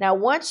it. Now,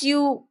 once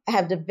you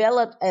have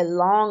developed a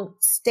long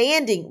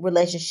standing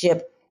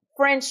relationship,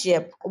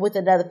 friendship with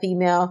another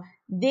female,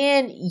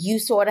 then you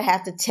sort of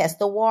have to test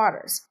the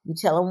waters. You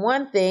tell them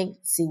one thing,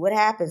 see what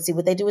happens, see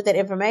what they do with that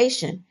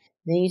information.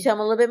 Then you tell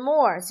them a little bit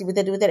more, see what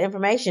they do with that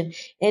information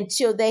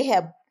until they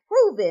have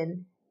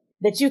proven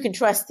that you can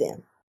trust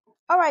them.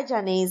 All right,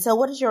 Jânine, so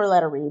what does your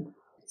letter read?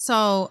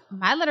 So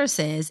my letter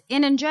says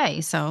N and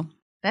J, so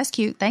that's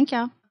cute. Thank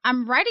y'all.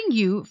 I'm writing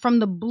you from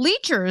the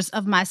bleachers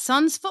of my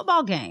son's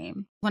football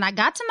game. When I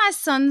got to my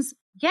son's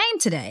game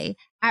today,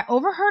 I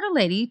overheard a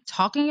lady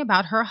talking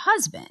about her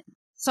husband.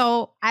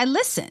 So I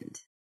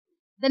listened.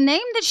 The name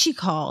that she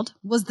called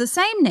was the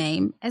same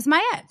name as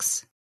my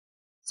ex.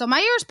 So my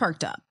ears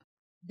perked up.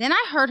 Then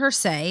I heard her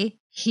say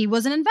he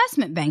was an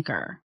investment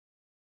banker.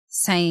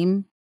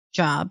 Same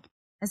job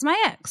as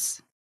my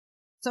ex.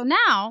 So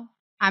now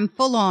I'm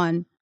full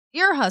on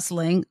ear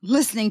hustling,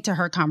 listening to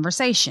her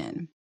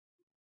conversation.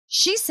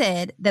 She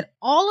said that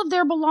all of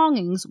their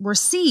belongings were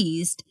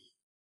seized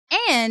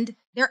and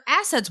their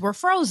assets were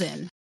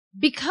frozen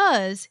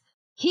because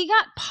he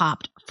got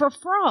popped for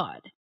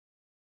fraud.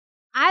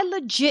 I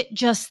legit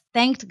just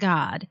thanked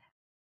God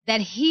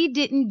that he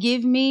didn't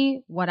give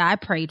me what I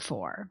prayed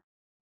for.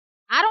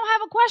 I don't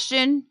have a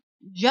question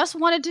Just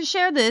wanted to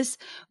share this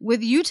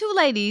with you two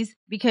ladies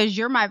because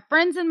you're my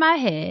friends in my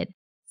head.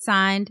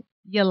 Signed,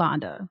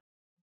 Yolanda.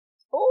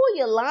 Oh,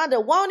 Yolanda,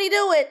 won't he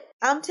do it?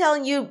 I'm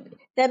telling you,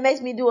 that makes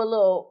me do a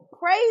little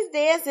praise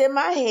dance in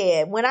my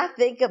head when I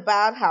think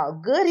about how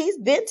good he's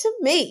been to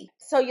me.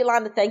 So,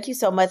 Yolanda, thank you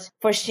so much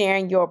for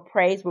sharing your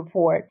praise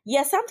report.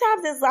 Yeah,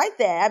 sometimes it's like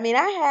that. I mean,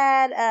 I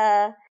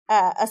had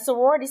a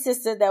sorority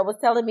sister that was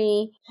telling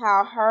me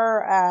how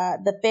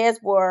the feds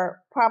were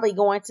probably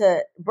going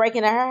to break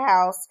into her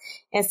house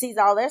and seize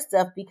all their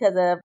stuff because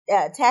of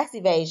tax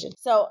evasion.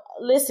 So,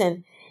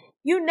 listen.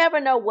 You never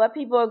know what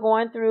people are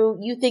going through.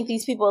 You think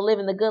these people are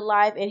living the good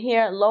life, and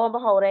here, lo and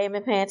behold, they ain't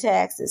been paying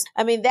taxes.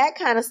 I mean, that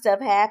kind of stuff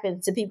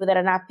happens to people that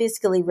are not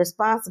fiscally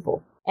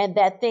responsible and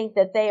that think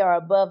that they are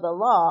above the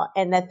law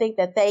and that think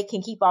that they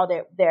can keep all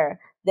their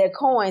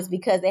coins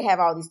because they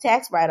have all these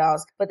tax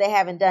write-offs, but they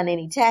haven't done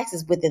any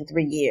taxes within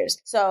 3 years.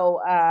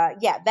 So,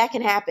 yeah, that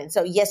can happen.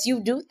 So, yes,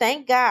 you do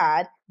thank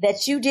God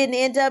that you didn't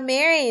end up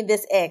marrying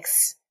this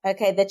ex.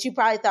 Okay, that you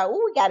probably thought,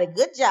 oh, we got a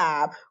good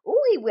job.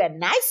 Oh, he wear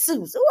nice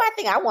suits. Oh, I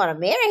think I want to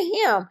marry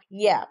him.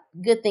 Yeah,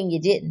 good thing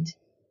you didn't.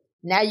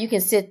 Now you can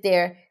sit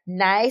there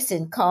nice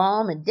and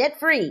calm and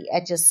debt-free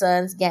at your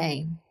son's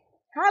game.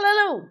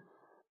 Hallelujah.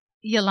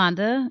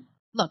 Yolanda,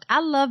 look, I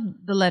love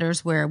the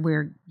letters where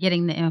we're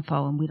getting the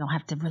info and we don't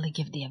have to really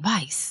give the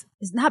advice.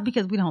 It's not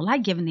because we don't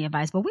like giving the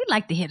advice, but we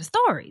like to hear the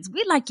stories.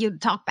 We like you to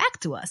talk back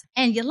to us.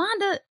 And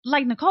Yolanda,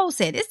 like Nicole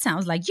said, it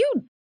sounds like you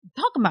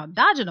talking about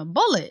dodging a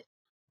bullet.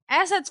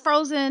 Assets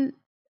frozen,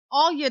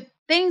 all your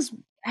things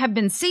have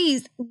been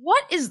seized.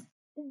 What is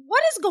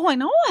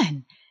going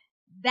on?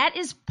 That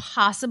is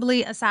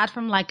possibly, aside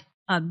from like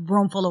a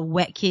room full of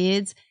wet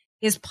kids,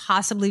 is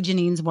possibly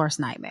Janine's worst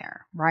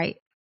nightmare, right?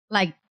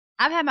 Like,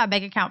 I've had my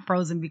bank account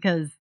frozen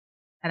because,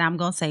 and I'm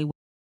going to say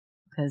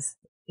because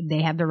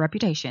they have their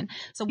reputation.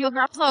 So,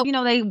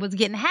 they was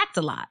getting hacked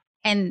a lot.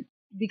 And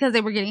because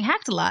they were getting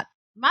hacked a lot,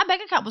 my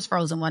bank account was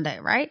frozen one day,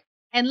 right?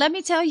 And let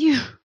me tell you,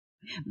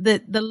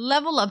 the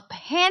level of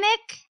panic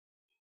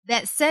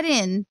that set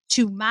in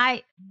to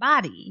my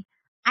body,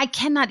 I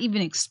cannot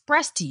even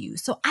express to you.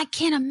 So I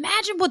can't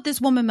imagine what this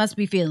woman must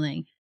be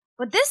feeling.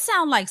 But this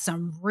sounds like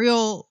some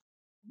real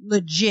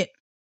legit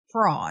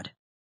fraud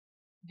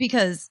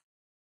because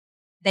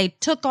they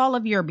took all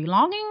of your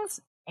belongings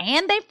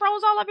and they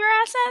froze all of your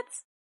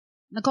assets.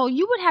 Nicole,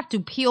 you would have to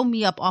peel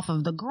me up off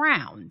of the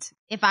ground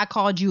if I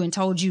called you and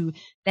told you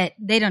that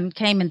they done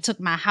came and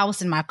took my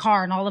house and my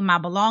car and all of my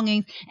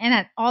belongings and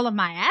that all of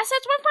my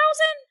assets were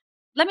frozen.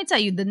 Let me tell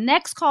you, the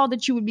next call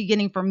that you would be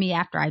getting from me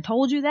after I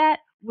told you that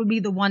would be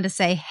the one to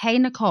say, hey,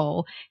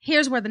 Nicole,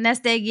 here's where the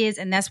nest egg is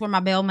and that's where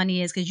my bail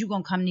money is because you're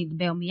going to come need to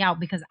bail me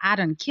out because I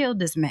done killed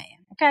this man.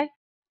 Okay?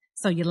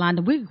 So,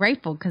 Yolanda, we're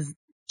grateful because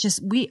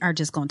we are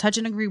just going to touch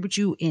and agree with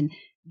you and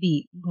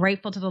be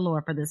grateful to the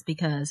Lord for this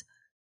because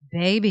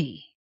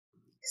baby.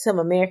 Some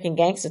American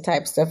gangster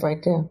type stuff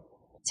right there.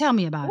 Tell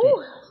me about it.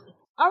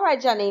 All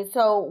right, Jânine.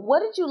 So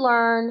what did you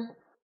learn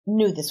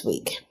new this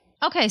week?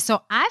 Okay,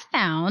 so I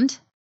found,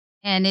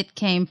 and it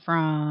came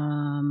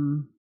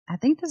from, I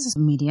think this is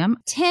Medium,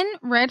 10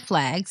 red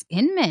flags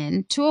in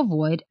men to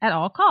avoid at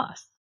all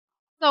costs.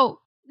 So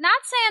not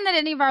saying that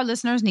any of our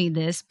listeners need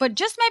this, but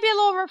just maybe a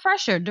little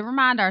refresher to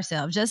remind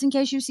ourselves, just in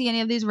case you see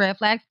any of these red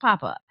flags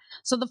pop up.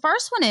 So the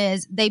first one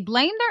is they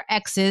blame their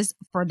exes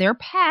for their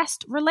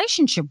past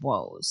relationship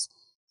woes.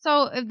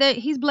 So if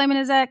he's blaming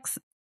his ex,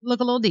 look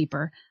a little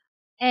deeper.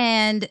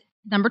 And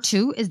number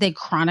 2 is they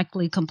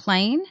chronically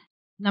complain.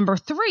 Number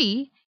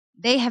 3,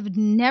 they have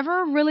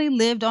never really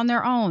lived on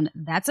their own.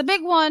 That's a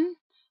big one.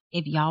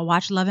 If y'all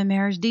watch Love and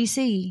Marriage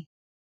DC,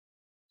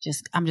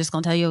 I'm just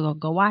gonna tell you,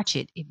 go watch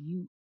it. If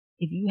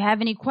you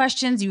have any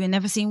questions, you ain't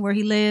never seen where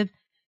he lived,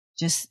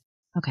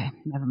 okay,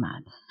 never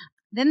mind.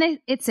 Then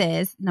it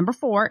says, number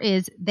 4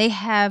 is they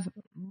have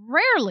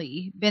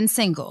rarely been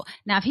single.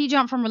 Now, if he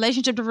jumped from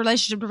relationship to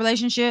relationship to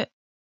relationship,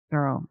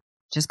 girl,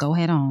 just go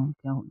head on.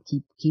 Don't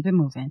keep it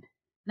moving.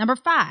 Number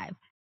 5,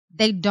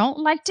 they don't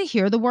like to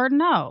hear the word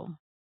no.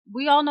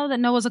 We all know that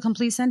no is a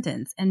complete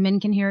sentence, and men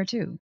can hear it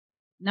too.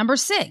 Number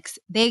 6,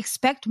 they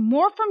expect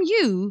more from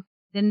you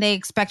than they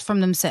expect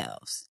from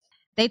themselves.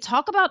 They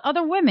talk about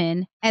other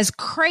women as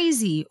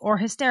crazy or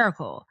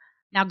hysterical.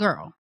 Now,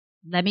 girl,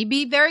 let me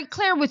be very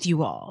clear with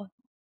you all.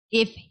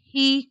 If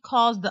he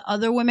calls the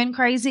other women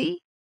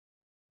crazy,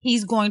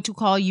 he's going to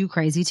call you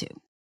crazy too.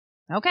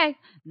 Okay.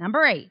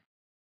 Number 8,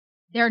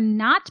 they're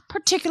not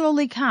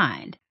particularly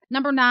kind.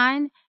 Number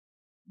 9,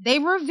 they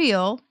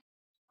reveal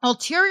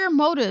ulterior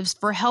motives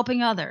for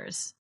helping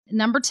others.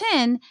 Number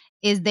 10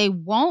 is they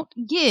won't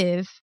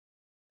give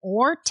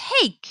or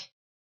take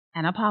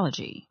an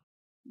apology.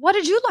 What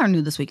did you learn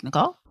new this week,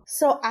 Nicole?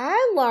 So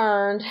I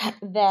learned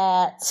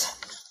that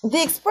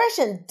the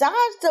expression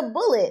dodged a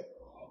bullet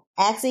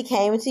actually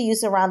came into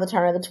use around the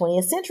turn of the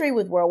 20th century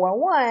with World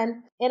War I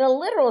in a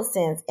literal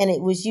sense, and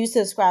it was used to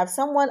describe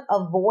someone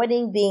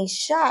avoiding being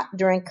shot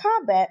during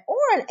combat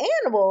or an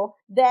animal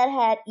that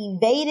had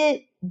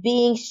evaded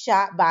being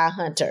shot by a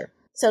hunter.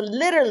 So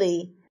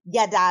literally,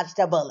 you dodged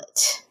a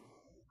bullet.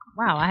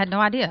 Wow, I had no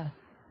idea.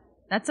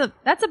 That's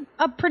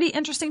a pretty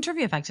interesting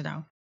trivia fact to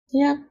know.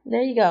 Yeah,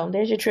 there you go.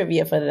 There's your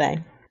trivia for the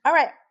day. All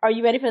right. Are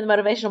you ready for the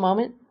motivational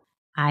moment?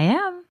 I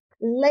am.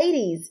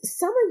 Ladies,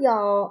 some of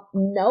y'all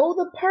know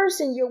the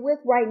person you're with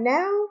right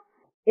now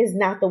is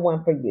not the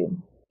one for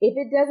you. If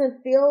it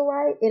doesn't feel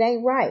right, it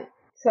ain't right.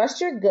 Trust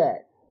your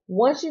gut.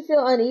 Once you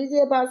feel uneasy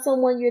about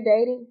someone you're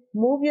dating,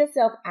 move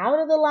yourself out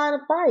of the line of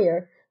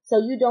fire so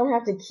you don't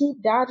have to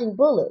keep dodging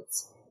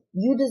bullets.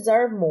 You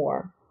deserve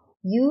more.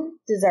 You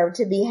deserve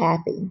to be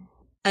happy.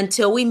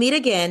 Until we meet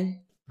again,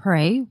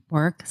 pray,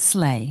 work,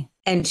 slay,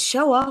 and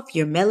show off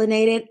your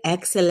melanated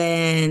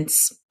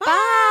excellence.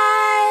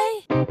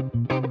 Bye!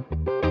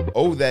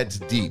 Oh, That's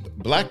Deep,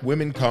 Black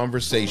Women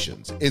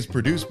Conversations is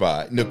produced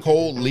by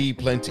Nicole Lee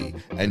Plenty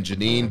and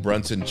Janine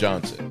Brunson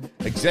Johnson.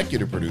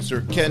 Executive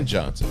producer, Ken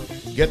Johnson.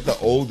 Get the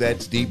Oh,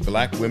 That's Deep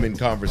Black Women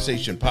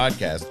Conversation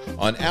podcast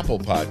on Apple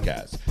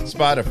Podcasts,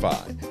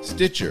 Spotify,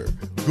 Stitcher,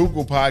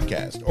 Google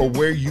Podcasts, or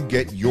where you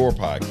get your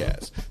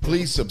podcasts.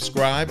 Please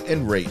subscribe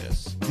and rate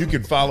us. You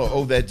can follow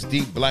Oh, That's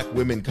Deep Black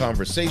Women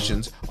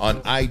Conversations on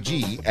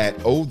IG at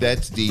Oh,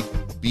 That's Deep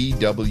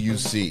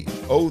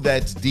BWC. Oh,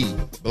 That's Deep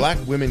Black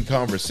Women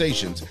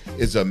Conversations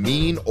is a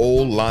Mean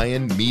Old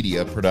Lion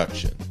media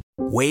production.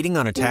 Waiting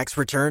on a tax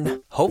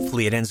return?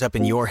 Hopefully it ends up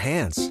in your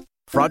hands.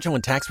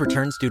 Fraudulent tax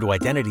returns due to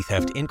identity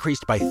theft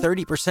increased by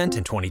 30%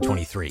 in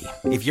 2023.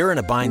 If you're in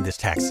a bind this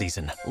tax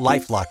season,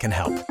 LifeLock can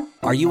help.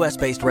 Our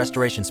U.S.-based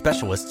restoration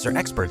specialists are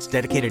experts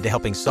dedicated to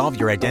helping solve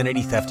your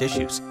identity theft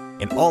issues.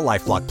 And all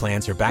LifeLock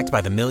plans are backed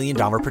by the $1 Million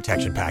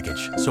Protection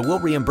Package. So we'll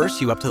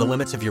reimburse you up to the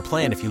limits of your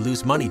plan if you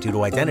lose money due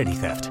to identity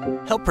theft.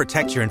 Help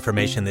protect your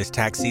information this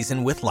tax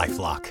season with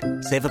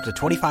LifeLock. Save up to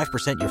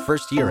 25% your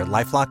first year at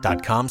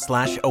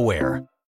LifeLock.com/aware.